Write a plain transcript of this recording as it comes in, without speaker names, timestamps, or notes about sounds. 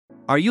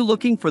Are you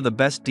looking for the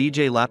best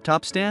DJ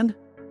laptop stand?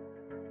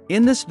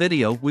 In this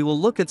video we will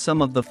look at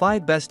some of the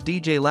 5 best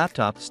DJ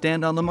laptop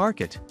stand on the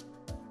market.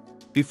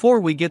 Before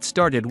we get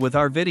started with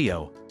our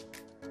video,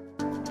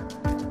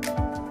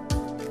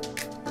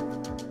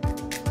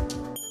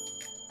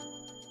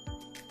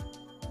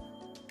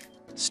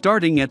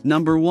 starting at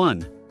number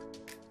 1.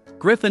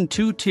 Griffin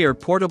 2-tier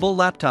portable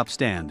laptop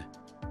stand.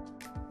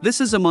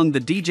 This is among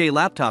the DJ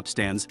laptop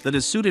stands that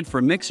is suited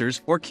for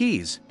mixers or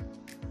keys.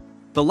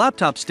 The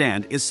laptop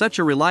stand is such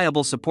a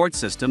reliable support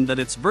system that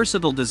its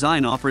versatile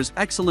design offers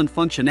excellent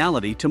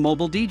functionality to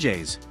mobile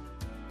DJs.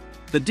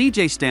 The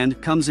DJ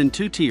stand comes in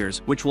 2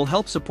 tiers, which will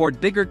help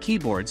support bigger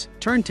keyboards,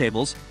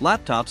 turntables,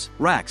 laptops,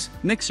 racks,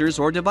 mixers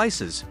or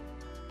devices.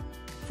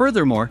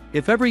 Furthermore,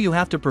 if ever you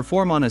have to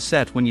perform on a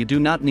set when you do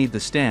not need the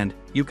stand,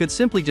 you could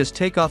simply just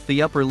take off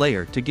the upper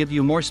layer to give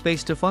you more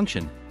space to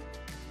function.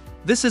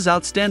 This is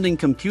outstanding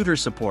computer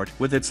support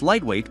with its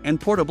lightweight and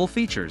portable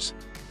features.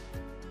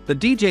 The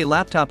DJ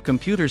laptop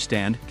computer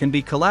stand can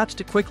be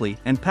collapsed quickly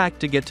and packed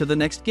to get to the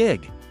next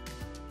gig.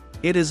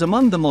 It is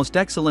among the most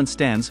excellent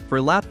stands for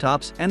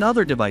laptops and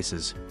other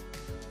devices.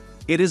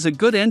 It is a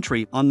good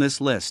entry on this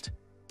list.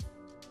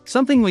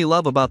 Something we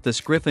love about this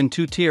Griffin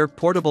 2-tier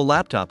portable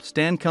laptop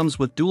stand comes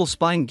with dual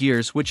spine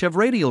gears which have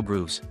radial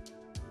grooves.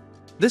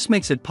 This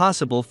makes it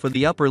possible for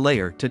the upper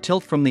layer to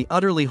tilt from the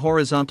utterly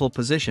horizontal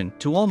position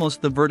to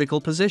almost the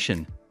vertical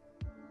position.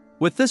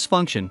 With this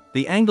function,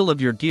 the angle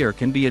of your gear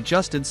can be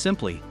adjusted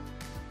simply.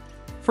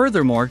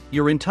 Furthermore,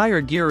 your entire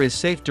gear is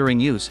safe during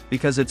use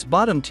because its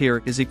bottom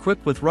tier is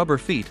equipped with rubber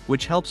feet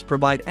which helps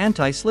provide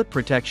anti-slip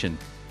protection.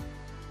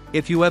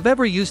 If you have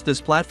ever used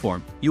this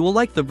platform, you will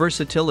like the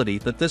versatility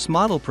that this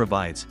model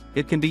provides.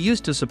 It can be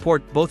used to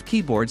support both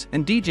keyboards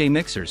and DJ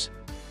mixers.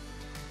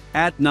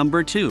 At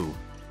number 2.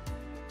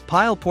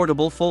 Pyle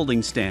Portable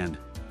Folding Stand.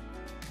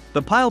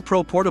 The Pyle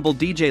Pro Portable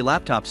DJ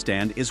Laptop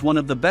Stand is one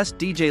of the best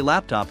DJ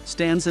laptop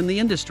stands in the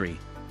industry.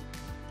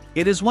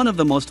 It is one of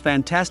the most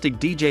fantastic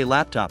DJ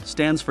laptop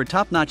stands for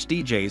top-notch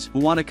DJs who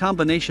want a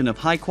combination of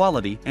high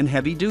quality and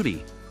heavy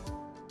duty.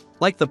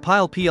 Like the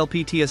Pyle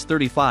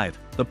PLPTS35,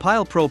 the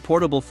Pyle Pro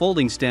Portable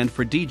Folding Stand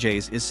for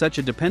DJs is such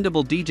a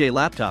dependable DJ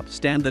laptop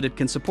stand that it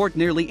can support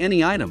nearly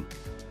any item.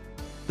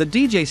 The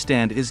DJ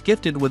stand is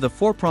gifted with a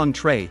 4-prong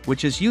tray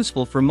which is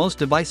useful for most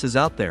devices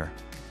out there.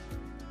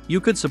 You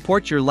could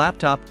support your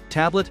laptop,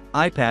 tablet,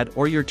 iPad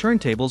or your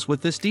turntables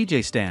with this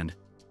DJ stand.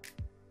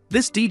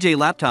 This DJ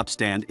laptop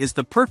stand is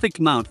the perfect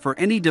mount for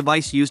any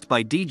device used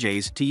by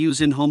DJs to use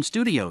in home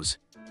studios.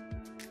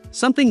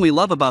 Something we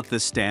love about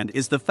this stand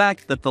is the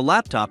fact that the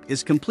laptop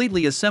is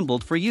completely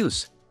assembled for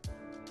use.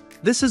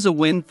 This is a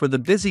win for the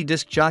busy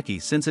disc jockey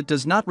since it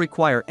does not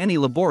require any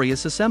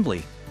laborious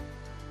assembly.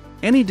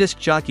 Any disc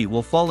jockey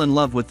will fall in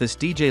love with this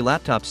DJ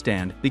laptop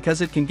stand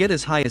because it can get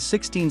as high as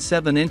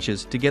 16.7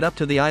 inches to get up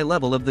to the eye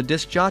level of the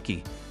disc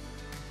jockey.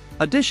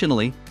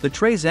 Additionally, the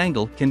tray's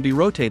angle can be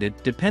rotated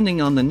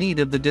depending on the need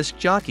of the disc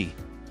jockey.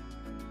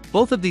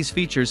 Both of these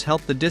features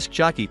help the disc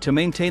jockey to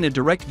maintain a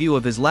direct view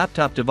of his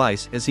laptop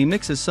device as he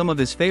mixes some of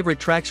his favorite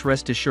tracks.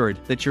 Rest assured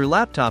that your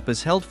laptop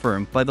is held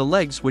firm by the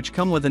legs which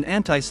come with an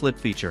anti-slip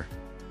feature.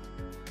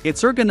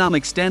 Its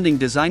ergonomic standing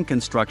design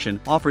construction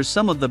offers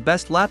some of the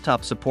best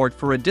laptop support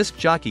for a disc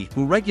jockey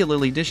who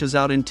regularly dishes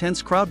out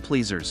intense crowd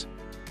pleasers.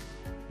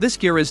 This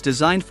gear is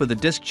designed for the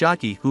disc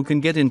jockey who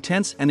can get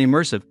intense and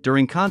immersive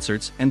during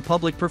concerts and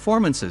public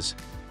performances.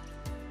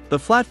 The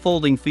flat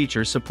folding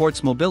feature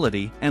supports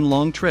mobility and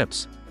long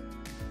trips.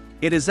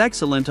 It is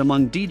excellent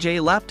among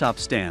DJ laptop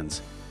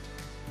stands.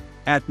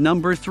 At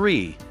number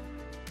 3.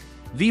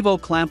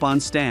 VIVO Clamp-On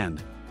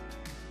Stand.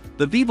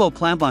 The VIVO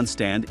Clamp-On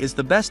Stand is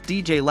the best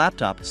DJ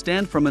laptop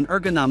stand from an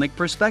ergonomic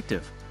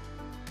perspective.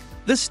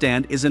 This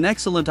stand is an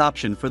excellent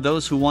option for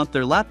those who want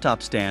their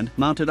laptop stand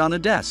mounted on a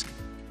desk.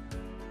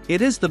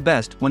 It is the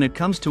best when it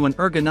comes to an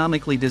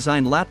ergonomically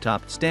designed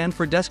laptop stand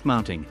for desk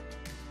mounting.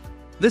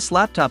 This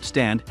laptop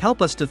stand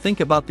helps us to think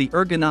about the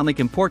ergonomic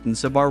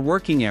importance of our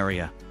working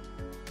area.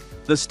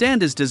 The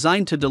stand is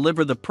designed to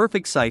deliver the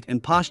perfect sight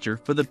and posture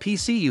for the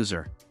PC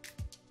user.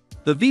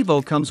 The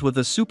VIVO comes with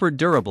a super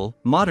durable,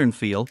 modern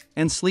feel,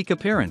 and sleek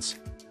appearance.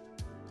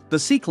 The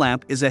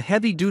C-clamp is a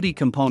heavy-duty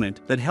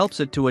component that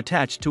helps it to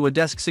attach to a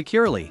desk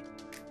securely.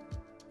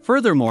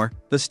 Furthermore,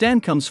 the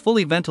stand comes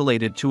fully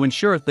ventilated to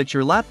ensure that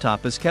your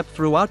laptop is kept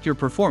throughout your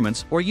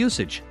performance or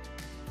usage.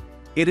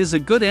 It is a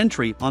good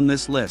entry on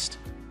this list.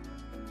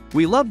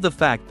 We love the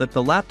fact that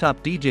the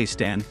laptop DJ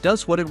stand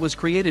does what it was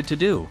created to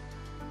do.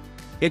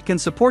 It can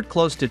support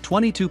close to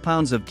 22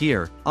 pounds of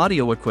gear,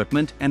 audio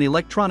equipment, and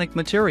electronic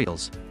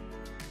materials.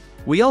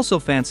 We also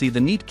fancy the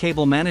neat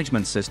cable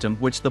management system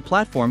which the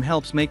platform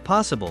helps make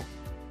possible.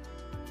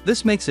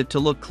 This makes it to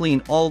look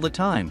clean all the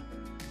time.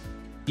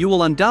 You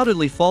will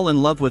undoubtedly fall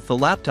in love with the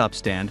laptop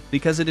stand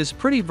because it is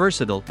pretty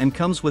versatile and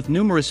comes with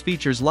numerous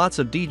features lots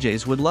of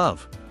DJs would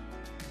love.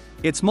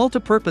 Its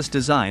multi-purpose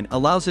design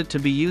allows it to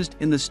be used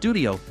in the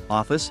studio,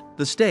 office,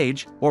 the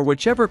stage, or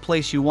whichever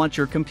place you want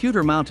your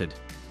computer mounted.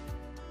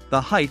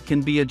 The height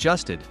can be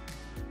adjusted.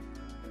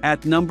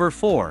 At number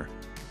 4.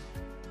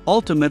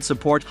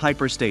 UltimateSupport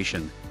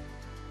Hyperstation.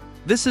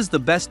 This is the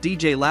best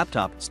DJ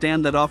laptop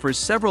stand that offers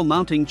several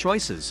mounting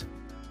choices.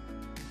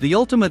 The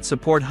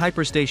UltimateSupport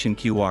Hyperstation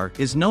QR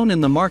is known in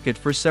the market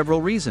for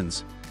several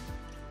reasons.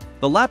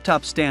 The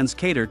laptop stands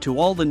cater to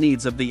all the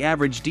needs of the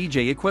average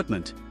DJ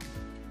equipment.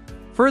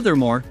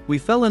 Furthermore, we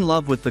fell in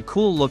love with the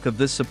cool look of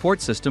this support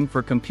system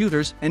for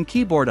computers and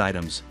keyboard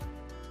items.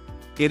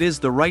 It is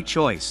the right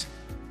choice.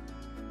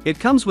 It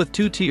comes with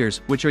two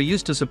tiers, which are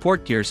used to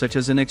support gear such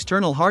as an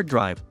external hard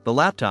drive, the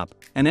laptop,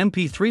 an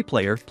MP3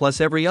 player, plus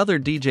every other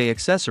DJ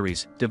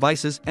accessories,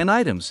 devices, and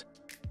items.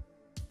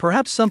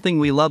 Perhaps something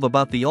we love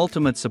about the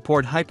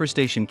UltimateSupport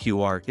Hyperstation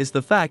QR is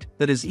the fact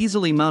that it is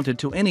easily mounted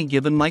to any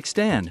given mic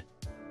stand.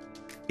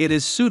 It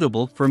is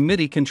suitable for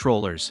MIDI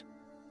controllers.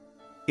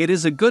 It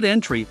is a good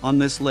entry on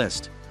this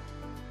list.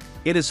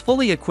 It is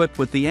fully equipped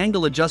with the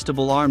angle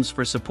adjustable arms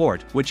for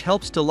support, which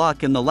helps to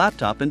lock in the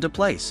laptop into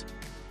place.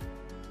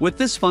 With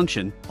this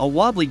function, a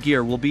wobbly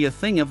gear will be a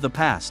thing of the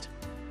past.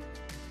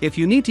 If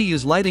you need to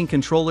use lighting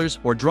controllers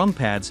or drum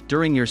pads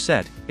during your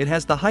set, it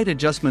has the height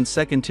adjustment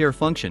second tier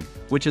function,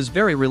 which is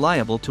very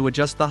reliable to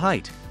adjust the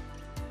height.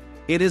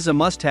 It is a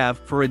must-have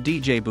for a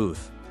DJ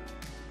booth.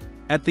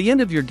 At the end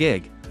of your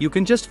gig, you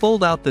can just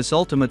fold out. This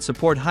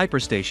UltimateSupport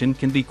Hyperstation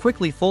can be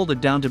quickly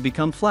folded down to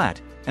become flat,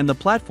 and the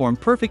platform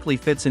perfectly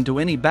fits into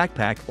any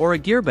backpack or a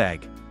gear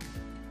bag.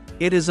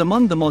 It is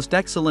among the most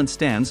excellent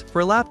stands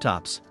for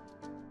laptops.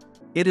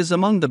 It is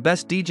among the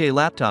best DJ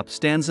laptop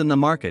stands in the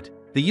market.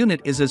 The unit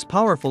is as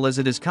powerful as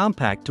it is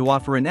compact to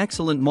offer an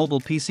excellent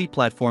mobile PC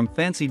platform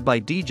fancied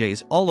by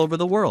DJs all over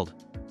the world.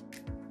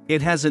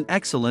 It has an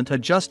excellent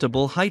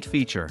adjustable height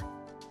feature.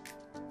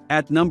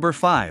 At number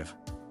 5.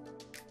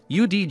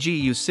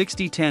 UDG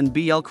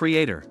U6010bl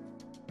Creator.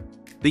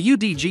 The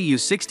UDG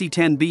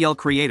U6010bl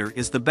Creator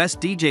is the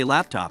best DJ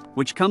laptop,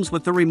 which comes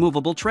with the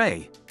removable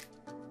tray.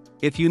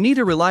 If you need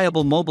a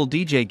reliable mobile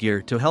DJ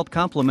gear to help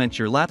complement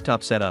your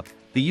laptop setup,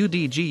 the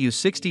UDG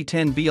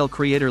U6010bl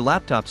Creator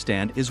laptop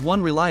stand is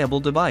one reliable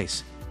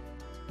device.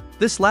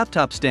 This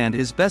laptop stand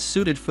is best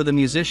suited for the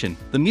musician,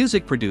 the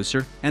music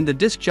producer, and the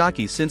disc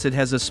jockey since it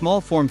has a small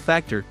form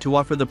factor to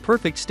offer the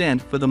perfect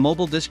stand for the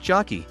mobile disc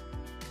jockey.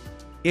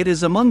 It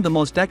is among the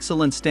most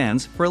excellent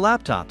stands for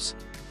laptops.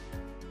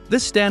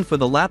 This stand for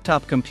the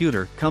laptop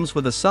computer comes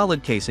with a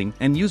solid casing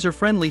and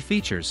user-friendly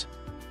features.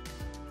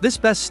 This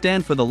best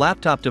stand for the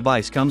laptop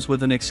device comes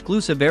with an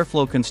exclusive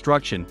airflow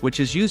construction which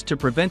is used to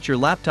prevent your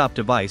laptop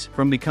device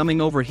from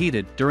becoming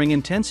overheated during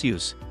intense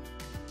use.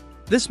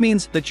 This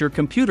means that your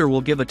computer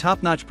will give a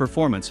top-notch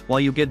performance while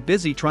you get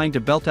busy trying to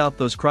belt out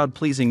those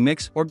crowd-pleasing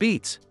mix or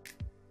beats.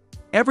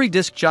 Every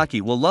disc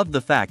jockey will love the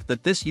fact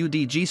that this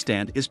UDG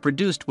stand is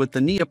produced with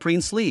the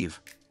neoprene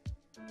sleeve.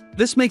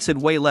 This makes it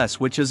weigh less,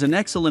 which is an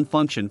excellent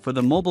function for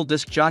the mobile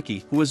disc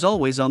jockey who is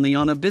always on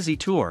a busy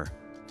tour.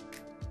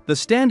 The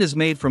stand is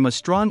made from a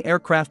strong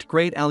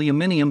aircraft-grade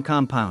aluminum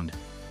compound.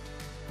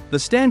 The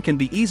stand can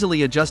be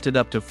easily adjusted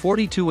up to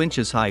 42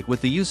 inches high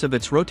with the use of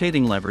its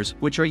rotating levers,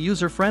 which are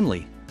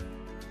user-friendly.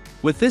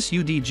 With this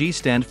UDG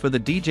stand for the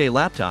DJ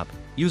laptop,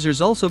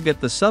 users also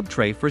get the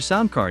sub-tray for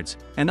sound cards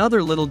and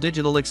other little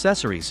digital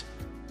accessories.